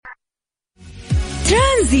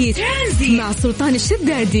ترانزيت مع سلطان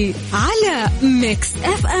الشدادي على ميكس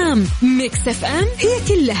اف ام. ميكس اف ام هي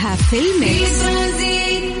كلها في الميكس.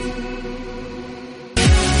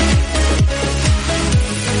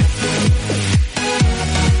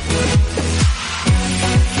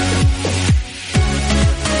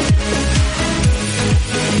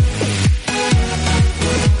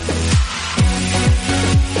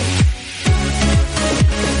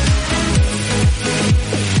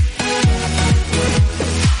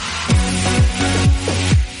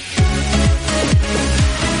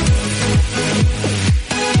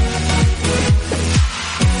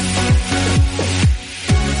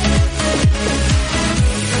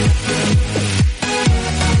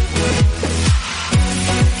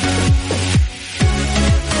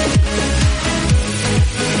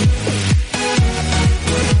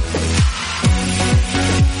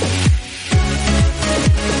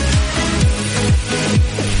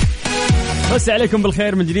 مساء عليكم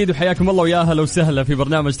بالخير من جديد وحياكم الله ويا اهلا وسهلا في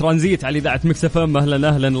برنامج ترانزيت على اذاعه مكس اف ام.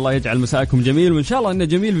 اهلا الله يجعل مساءكم جميل، وان شاء الله انه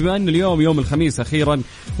جميل بما انه اليوم يوم الخميس اخيرا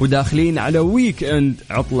وداخلين على ويك اند،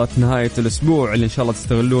 عطله نهايه الاسبوع اللي ان شاء الله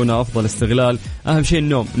تستغلونه افضل استغلال. اهم شيء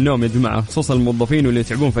النوم يا جماعه، خصوصا الموظفين واللي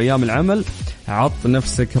يتعبون في ايام العمل. عط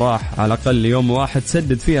نفسك راح على الاقل يوم واحد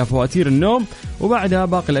سدد فيها فواتير النوم، وبعدها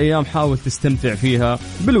باقي الايام حاول تستمتع فيها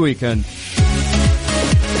بالويكند.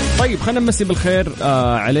 طيب خلينا نمسي بالخير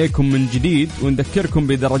عليكم من جديد ونذكركم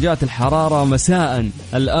بدرجات الحرارة مساء.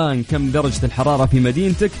 الآن كم درجة الحرارة في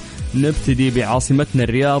مدينتك؟ نبتدي بعاصمتنا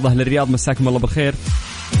الرياض. أهل الرياض مساكم الله بالخير.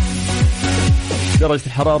 درجة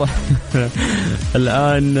الحرارة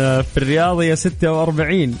الآن في الرياض هي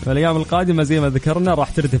 46، والأيام القادمة زي ما ذكرنا راح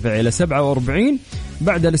ترتفع إلى 47.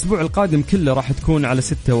 بعد الأسبوع القادم كله راح تكون على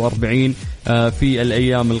 46 في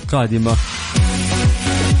الأيام القادمة.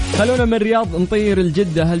 خلونا من الرياض نطير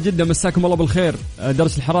الجدة. هل جدة مساكم الله بالخير.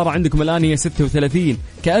 درجة الحرارة عندكم الآن هي 36،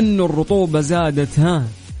 كأنه الرطوبة زادت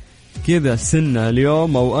كذا سنة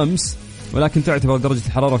اليوم أو أمس، ولكن تعتبر درجة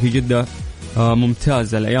الحرارة في جدة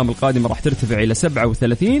ممتازة. الأيام القادمة راح ترتفع إلى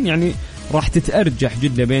 37، يعني راح تتأرجح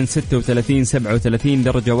جدة بين 36-37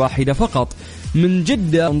 درجة واحدة فقط. من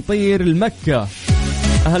جدة نطير المكة.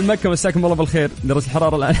 أهل مكة مساكم الله بالخير. درجة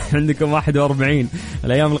الحرارة الآن عندكم 41،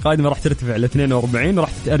 الأيام القادمة راح ترتفع إلى 42 وراح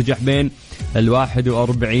تتأرجح بين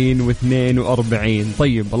 41 و42.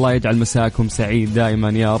 طيب الله يجعل مساكم سعيد دائما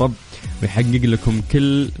يا رب، ويحقق لكم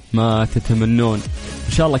كل ما تتمنون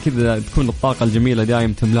إن شاء الله. كذا تكون الطاقة الجميلة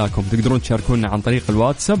دائم تملاكم. تقدرون تشاركونا عن طريق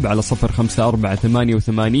الواتساب على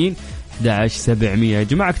 0548811700. يا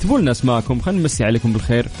جماعة اكتبوا لنا اسماءكم، خلينا نمسي عليكم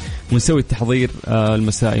بالخير ونسوي التحضير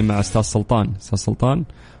المسائي مع أستاذ سلطان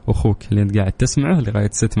وأخوك اللي انت قاعد تسمعه لغاية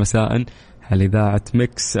 6 مساء على إذاعة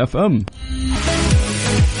ميكس اف ام.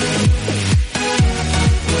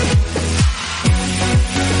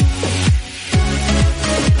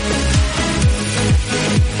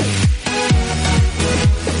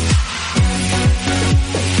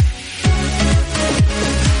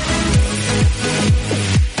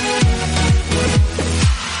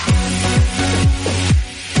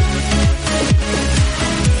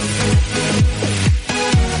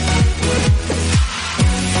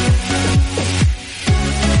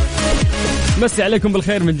 مسي عليكم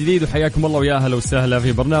بالخير من جديد وحياكم الله ويا اهلا وسهلا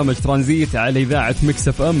في برنامج ترانزيت على إذاعة ميكس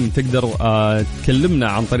اف ام. تقدر تكلمنا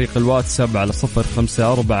عن طريق الواتساب على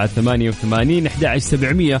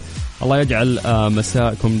 0548811700. الله يجعل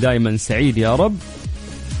مساءكم دائما سعيد يا رب.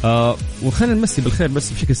 وخلنا نمسي بالخير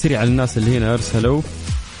بس بشكل سريع على الناس اللي هنا ارسلوا،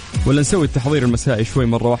 ولا نسوي التحضير المسائي شوي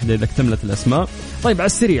مرة واحدة إذا اكتملت الأسماء. طيب على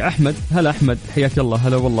السريع أحمد. هلا أحمد حياك الله.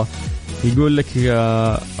 هلا والله. يقول لك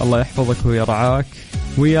الله يحفظك ويرعاك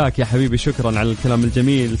وياك يا حبيبي، شكرا على الكلام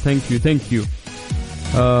الجميل. ثانك يو.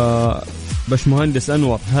 باش مهندس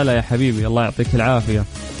أنور. هلا يا حبيبي الله يعطيك العافية.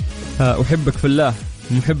 أحبك في الله،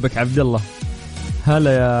 محبك عبد الله.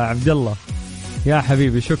 هلا يا عبد الله يا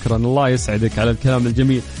حبيبي، شكرا الله يسعدك على الكلام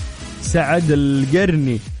الجميل. سعد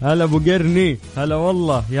القرني. هلا أبو قرني. هلا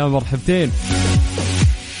والله يا مرحبتين.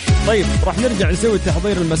 طيب راح نرجع نسوي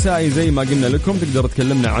التحضير المسائي زي ما قلنا لكم. تقدر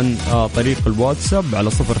تكلمنا عن طريق الواتساب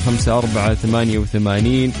على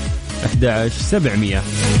 0548811700.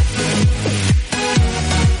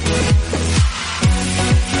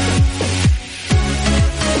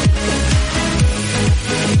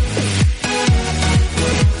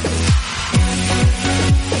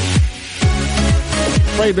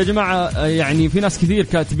 طيب يا جماعة، يعني في ناس كثير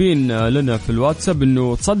كاتبين لنا في الواتساب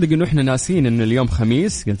انه تصدق انه احنا ناسين انه اليوم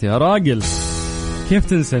خميس. قلت يا راجل كيف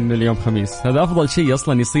تنسى انه اليوم خميس؟ هذا افضل شيء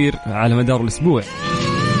اصلا يصير على مدار الاسبوع.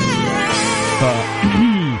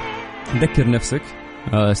 ذكر نفسك،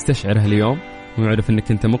 استشعرها اليوم، ويعرف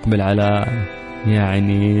انك انت مقبل على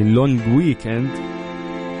يعني لونج ويكند.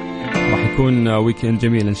 راح يكون ويكند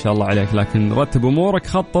جميل إن شاء الله عليك، لكن رتب أمورك،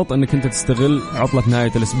 خطط أنك أنت تستغل عطلة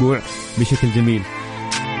نهاية الأسبوع بشكل جميل.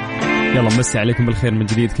 يلا مسي عليكم بالخير من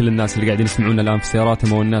جديد كل الناس اللي قاعدين يسمعونا الآن في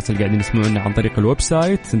سياراتهم والناس اللي قاعدين يسمعونا عن طريق الويب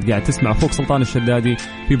سايت. انت قاعد تسمع أخوك سلطان الشدادي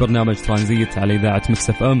في برنامج ترانزيت على إذاعة ميكس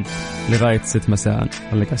اف ام لغاية 6 مساء.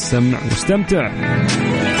 خليك على السمع واستمتع.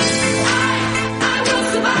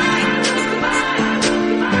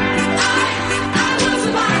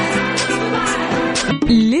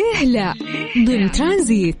 ليه لا ضمن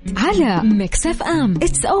ترانزيت على ميكس اف ام.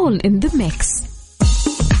 It's all in the mix.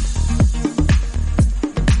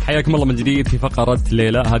 حياكم الله من جديد في فقرة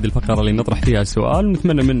ليلى. هذه الفقرة اللي نطرح فيها سؤال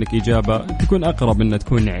ونتمنى منك إجابة تكون أقرب أنها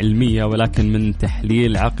تكون علمية، ولكن من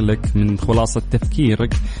تحليل عقلك، من خلاصة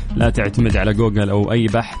تفكيرك، لا تعتمد على جوجل أو أي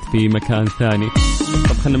بحث في مكان ثاني.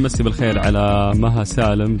 طب خلنا نمسي بالخير على مها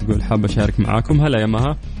سالم، تقول حابة أشارك معاكم. هلا يا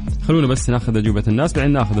مها، خلونا بس ناخذ أجوبة الناس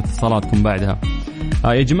بعدين ناخذ اتصالاتكم بعدها.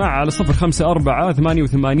 يا جماعة على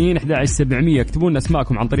 0548811700 اكتبوا لنا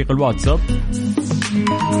اسماءكم عن طريق الواتساب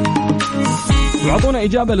وعطونا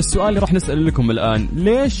إجابة للسؤال اللي راح نسأل لكم الآن.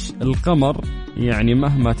 ليش القمر يعني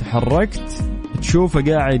مهما تحركت تشوفه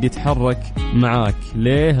قاعد يتحرك معاك؟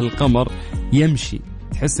 ليه القمر يمشي،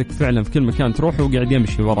 تحسك فعلا في كل مكان تروح وقاعد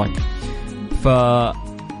يمشي وراك؟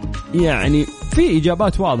 يعني في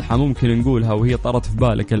إجابات واضحة ممكن نقولها وهي طرت في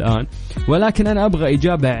بالك الآن، ولكن أنا أبغى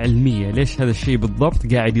إجابة علمية. ليش هذا الشيء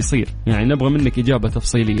بالضبط قاعد يصير؟ يعني نبغى منك إجابة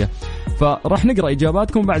تفصيلية. فراح نقرأ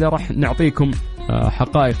إجاباتكم بعدها راح نعطيكم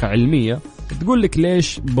حقائق علمية تقول لك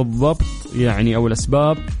ليش بالضبط، يعني أو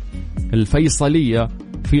الأسباب الفيصلية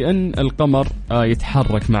في أن القمر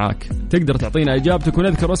يتحرك معك. تقدر تعطينا إجابتك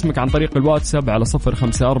ونذكر اسمك عن طريق الواتساب على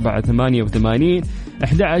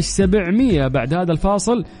 0548811700. بعد هذا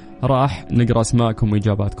الفاصل راح نقرأ اسماءكم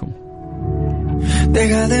وإجاباتكم.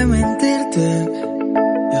 Deja de mentirte.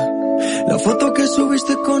 La foto que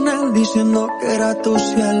subiste con él diciendo que era tu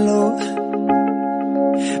cielo.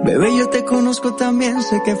 Bebé, yo te conozco también,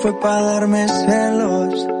 sé que fue para darme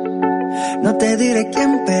celos. No te diré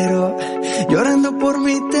quién, pero llorando por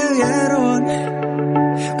mí te vieron.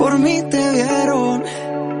 Por mí te vieron.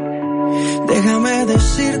 Déjame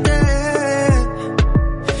decirte.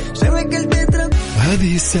 Se ve que él te trata.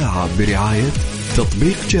 هذه الساعة برعاية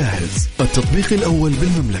تطبيق جاهز، التطبيق الأول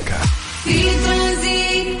بالمملكة. في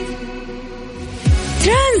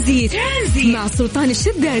ترانزيت مع سلطان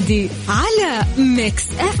الشدادي على ميكس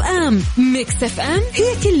اف ام. ميكس اف ام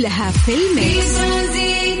هي كلها في الميكس.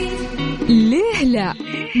 ليه لا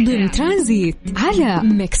ضمن ترانزيت على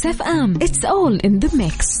ميكس اف ام. It's all in the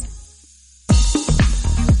mix.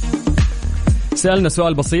 سألنا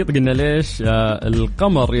سؤال بسيط، قلنا ليش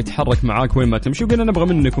القمر يتحرك معاك وين ما تمشي، وقلنا نبغى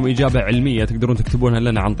منكم إجابة علمية تقدرون تكتبونها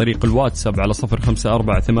لنا عن طريق الواتساب على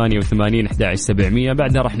 0548811700.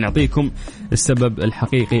 بعدها راح نعطيكم السبب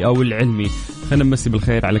الحقيقي أو العلمي. خلينا نمسي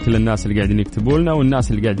بالخير على كل الناس اللي قاعدين يكتبوا لنا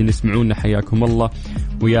والناس اللي قاعدين يسمعونا، حياكم الله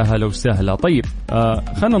ويا هلا وسهلا. طيب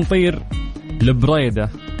خلينا نطير لبريدة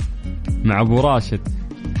مع أبو راشد.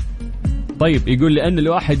 طيب يقول لأن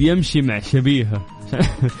الواحد يمشي مع شبيهه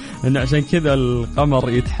إنه عشان كذا القمر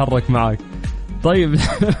يتحرك معك. طيب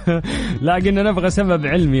لا قلنا نبغى سبب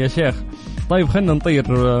علمي يا شيخ. طيب خلنا نطير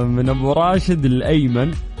من أبو راشد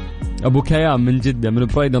الأيمن. أبو كيام من جدة، من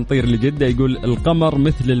بريدة نطير لجدة، يقول القمر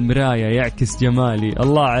مثل المراية يعكس جمالي.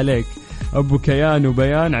 الله عليك أبو كيان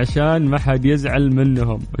وبيان، عشان ما حد يزعل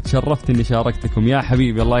منهم. تشرفت إني شاركتكم يا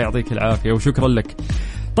حبيبي، الله يعطيك العافية وشكرا لك.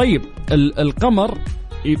 طيب القمر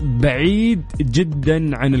بعيد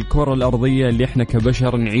جدا عن الكرة الأرضية اللي احنا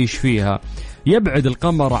كبشر نعيش فيها. يبعد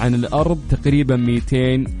القمر عن الأرض تقريبا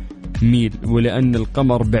 200 ميل، ولأن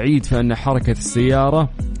القمر بعيد فإن حركة السيارة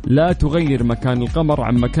لا تغير مكان القمر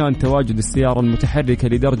عن مكان تواجد السيارة المتحركة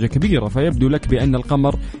لدرجة كبيرة، فيبدو لك بأن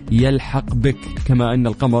القمر يلحق بك. كما أن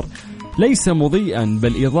القمر ليس مضيئا،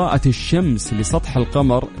 بل إضاءة الشمس لسطح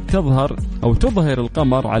القمر تظهر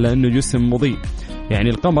القمر على أنه جسم مضيء. يعني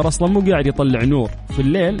القمر أصلا مو قاعد يطلع نور في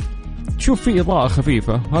الليل، تشوف فيه إضاءة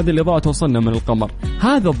خفيفة، هذه الإضاءة توصلنا من القمر.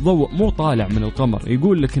 هذا الضوء مو طالع من القمر،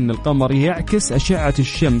 يقول لك إن القمر يعكس أشعة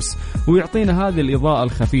الشمس ويعطينا هذه الإضاءة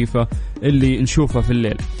الخفيفة اللي نشوفها في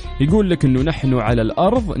الليل. يقول لك إنه نحن على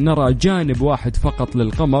الأرض نرى جانب واحد فقط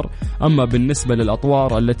للقمر، أما بالنسبة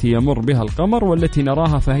للأطوار التي يمر بها القمر والتي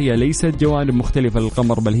نراها فهي ليست جوانب مختلفة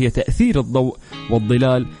للقمر، بل هي تأثير الضوء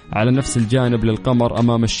والظلال على نفس الجانب للقمر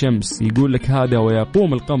أمام الشمس. يقول لك هذا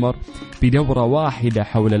ويقوم القمر بدورة واحدة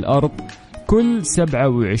حول الأرض كل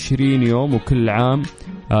 27 يوم، وكل عام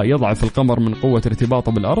يضعف القمر من قوة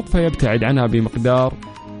ارتباطه بالأرض فيبتعد عنها بمقدار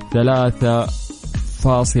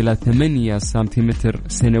 3.8 سنتيمتر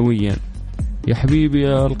سنويا. يا حبيبي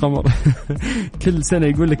يا القمر. كل سنة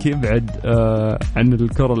يقول لك يبعد عن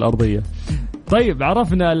الكرة الأرضية. طيب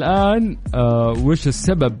عرفنا الآن وش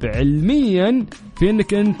السبب علميا في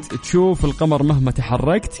أنك أنت تشوف القمر مهما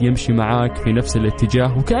تحركت يمشي معاك في نفس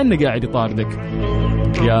الاتجاه وكأنه قاعد يطاردك.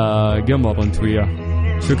 يا قمر أنت وياه.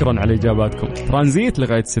 شكرا على إجاباتكم. ترانزيت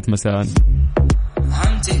لغاية 6 مساء.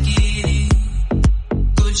 عم تحكيلي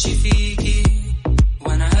كل شي فيكي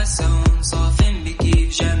وانا هسه صافن بكي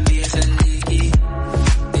بجنبي خليكي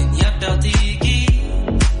دنيا بتعطيكي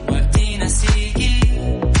وقتي نسيكي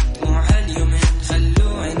دموع هاليومين خلو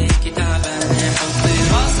عينيكي تعبانة حطي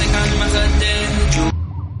راسك عالمخدة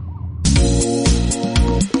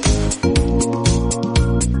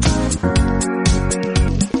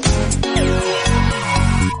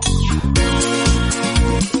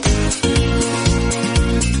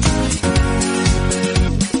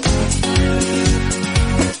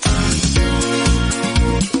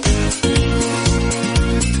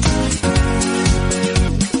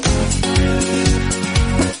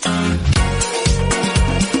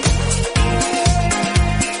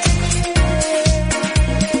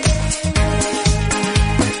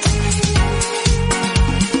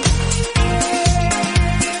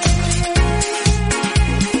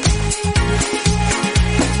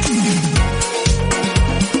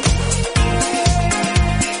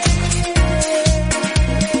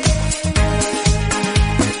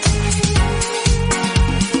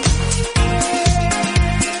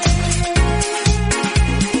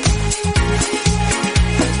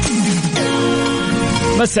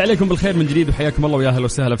بس عليكم بالخير من جديد وحياكم الله ويا اهلا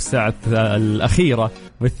وسهلا في الساعة الأخيرة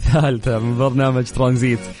والثالثة من برنامج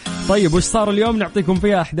ترانزيت. طيب وش صار اليوم؟ نعطيكم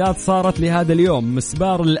فيها أحداث صارت لهذا اليوم.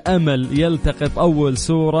 مسبار الأمل يلتقط أول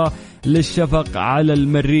صورة للشفق على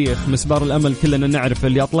المريخ. مسبار الأمل كلنا نعرف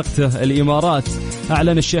اللي أطلقته الإمارات.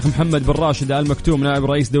 أعلن الشيخ محمد بن راشد آل مكتوم نائب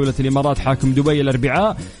رئيس دولة الإمارات حاكم دبي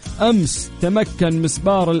الأربعاء أمس تمكن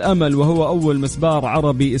مسبار الأمل وهو أول مسبار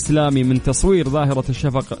عربي إسلامي من تصوير ظاهرة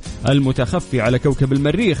الشفق المتخفي على كوكب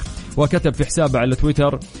المريخ. وكتب في حسابه على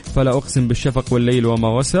تويتر: فلا أقسم بالشفق والليل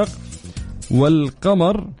وما وسق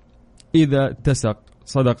والقمر إذا اتسق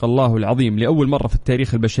صدق الله العظيم. لأول مرة في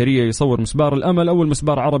التاريخ البشرية يصور مسبار الأمل أول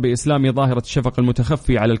مسبار عربي إسلامي ظاهرة الشفق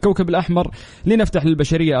المتخفي على الكوكب الأحمر لنفتح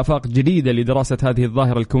للبشرية آفاق جديدة لدراسة هذه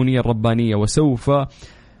الظاهرة الكونية الربانية. وسوف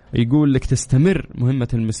يقول لك تستمر مهمة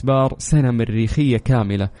المسبار سنة مريخية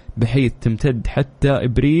كاملة بحيث تمتد حتى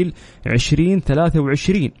إبريل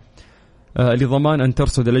 2023 لضمان أن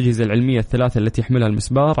ترصد الأجهزة العلمية الثلاثة التي يحملها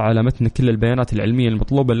المسبار على متن كل البيانات العلمية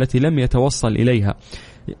المطلوبة التي لم يتوصل إليها.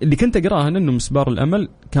 اللي كنت أقرأها أنه مسبار الأمل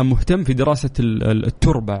كان مهتم في دراسة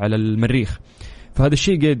التربة على المريخ، فهذا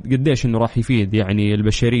الشيء قديش أنه راح يفيد يعني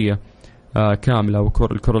البشرية كاملة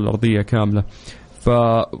والكرة الأرضية كاملة.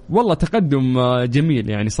 فوالله تقدم جميل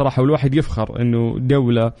يعني صراحة، والواحد يفخر أنه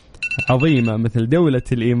دولة عظيمة مثل دولة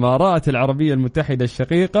الإمارات العربية المتحدة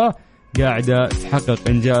الشقيقة قاعدة تحقق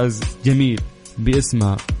إنجاز جميل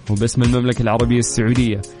باسمها وباسم المملكة العربية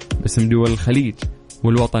السعودية، باسم دول الخليج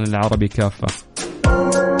والوطن العربي كافة.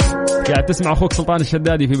 قاعد تسمع أخوك سلطان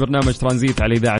الشدادي في برنامج ترانزيت على إذاعة